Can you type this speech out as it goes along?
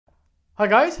Hi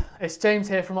guys, it's James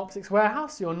here from Optics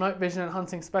Warehouse, your night vision and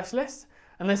hunting specialist.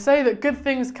 And they say that good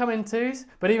things come in twos,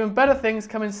 but even better things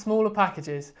come in smaller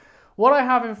packages. What I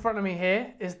have in front of me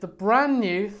here is the brand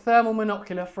new thermal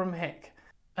monocular from HIK.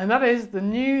 And that is the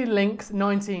new Lynx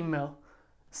 19mm.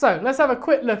 So let's have a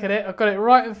quick look at it. I've got it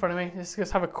right in front of me.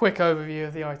 Just have a quick overview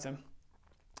of the item.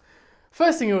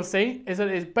 First thing you'll see is that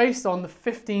it is based on the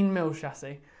 15mm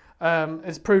chassis.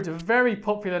 It's proved a very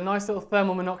popular, nice little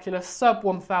thermal monocular, sub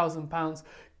 £1,000,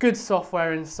 good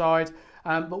software inside.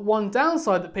 But one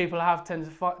downside that people have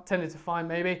tended to find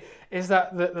maybe is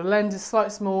that the lens is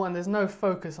slightly small and there's no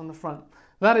focus on the front.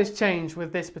 That is changed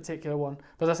with this particular one.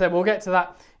 But as I said, we'll get to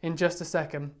that in just a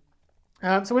second.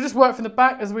 So we'll just work from the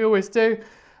back as we always do.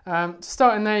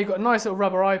 Starting there, you've got a nice little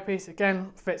rubber eyepiece,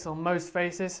 again, fits on most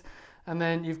faces. And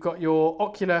then you've got your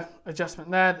ocular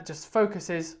adjustment there that just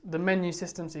focuses the menu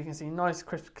system, so you can see nice,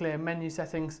 crisp, clear menu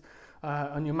settings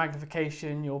on your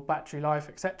magnification, your battery life,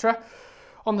 etc.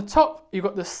 On the top, you've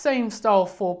got the same style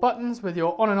 4 buttons with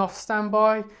your on and off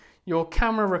standby, your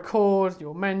camera record,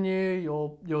 your menu,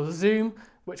 your zoom,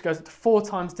 which goes up to 4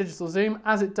 times digital zoom,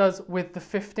 as it does with the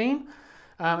 15.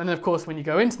 And then of course, when you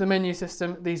go into the menu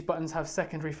system, these buttons have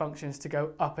secondary functions to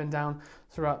go up and down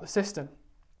throughout the system.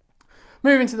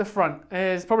 Moving to the front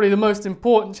is probably the most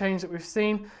important change that we've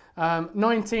seen.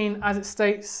 19, as it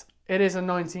states, it is a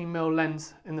 19mm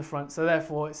lens in the front, so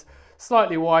therefore it's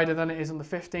slightly wider than it is on the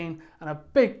 15, and a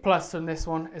big plus from this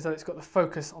one is that it's got the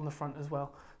focus on the front as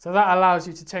well. So that allows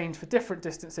you to change for different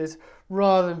distances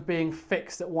rather than being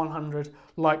fixed at 100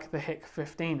 like the HIK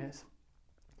 15 is.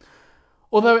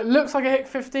 Although it looks like a HIK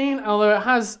 15, although it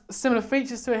has similar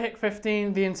features to a HIK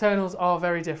 15, the internals are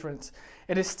very different.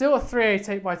 It is still a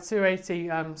 388 by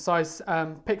 280 size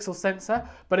pixel sensor,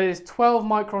 but it is 12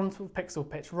 microns of pixel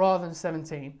pitch rather than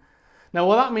 17. Now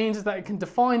what that means is that it can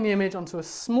define the image onto a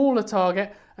smaller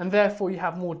target, and therefore you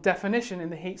have more definition in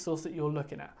the heat source that you're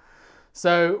looking at.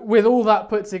 So with all that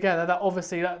put together, that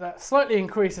obviously that slightly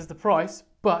increases the price,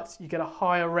 but you get a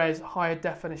higher res, higher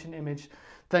definition image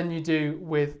than you do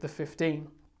with the 15.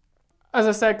 As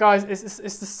I said, guys,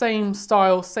 it's the same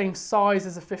style, same size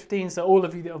as a 15, so all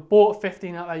of you that have bought a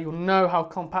 15 out there, you'll know how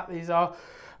compact these are.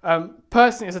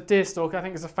 Personally, as a deer stalker, I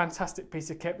think it's a fantastic piece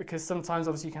of kit because sometimes,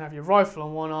 obviously, you can have your rifle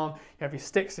on one arm, you have your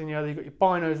sticks in the other, you've got your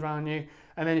binos around you,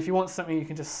 and then if you want something, you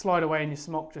can just slide away and your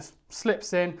smock just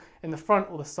slips in the front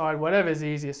or the side, whatever is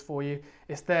easiest for you.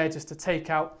 It's there just to take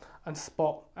out and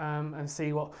spot and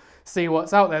see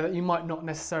what's out there that you might not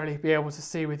necessarily be able to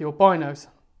see with your binos.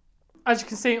 As you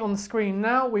can see on the screen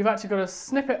now, we've actually got a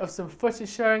snippet of some footage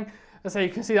showing. So you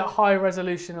can see that high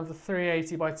resolution of the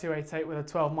 380 by 288 with a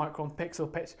 12 micron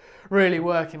pixel pitch really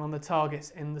working on the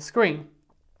targets in the screen.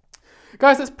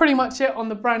 Guys, that's pretty much it on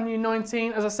the brand new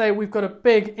 19. As I say, we've got a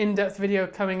big in-depth video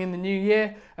coming in the new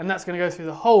year, and that's going to go through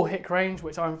the whole HIK range,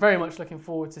 which I'm very much looking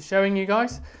forward to showing you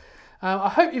guys. I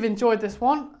hope you've enjoyed this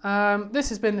one. This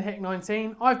has been the HIK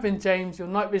 19. I've been James, your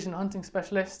night vision hunting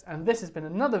specialist, and this has been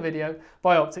another video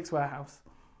by Optics Warehouse.